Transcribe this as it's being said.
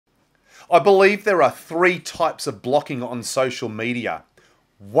I believe there are three types of blocking on social media.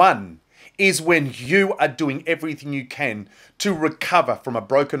 One is when you are doing everything you can to recover from a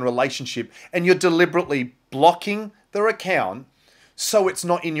broken relationship and you're deliberately blocking their account so it's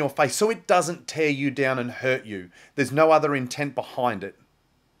not in your face, so it doesn't tear you down and hurt you. There's no other intent behind it.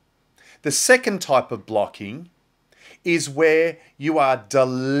 The second type of blocking is where you are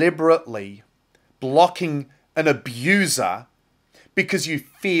deliberately blocking an abuser because you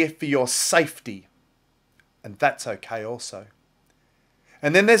fear for your safety. And that's okay also.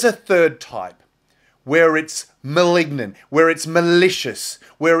 And then there's a third type where it's malignant, where it's malicious,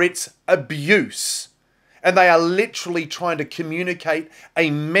 where it's abuse. And they are literally trying to communicate a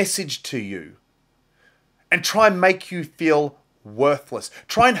message to you and try and make you feel worthless.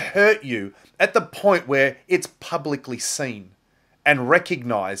 Try and hurt you at the point where it's publicly seen. And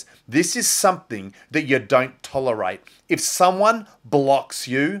recognize this is something that you don't tolerate. If someone blocks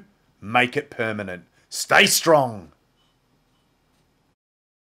you, make it permanent. Stay strong.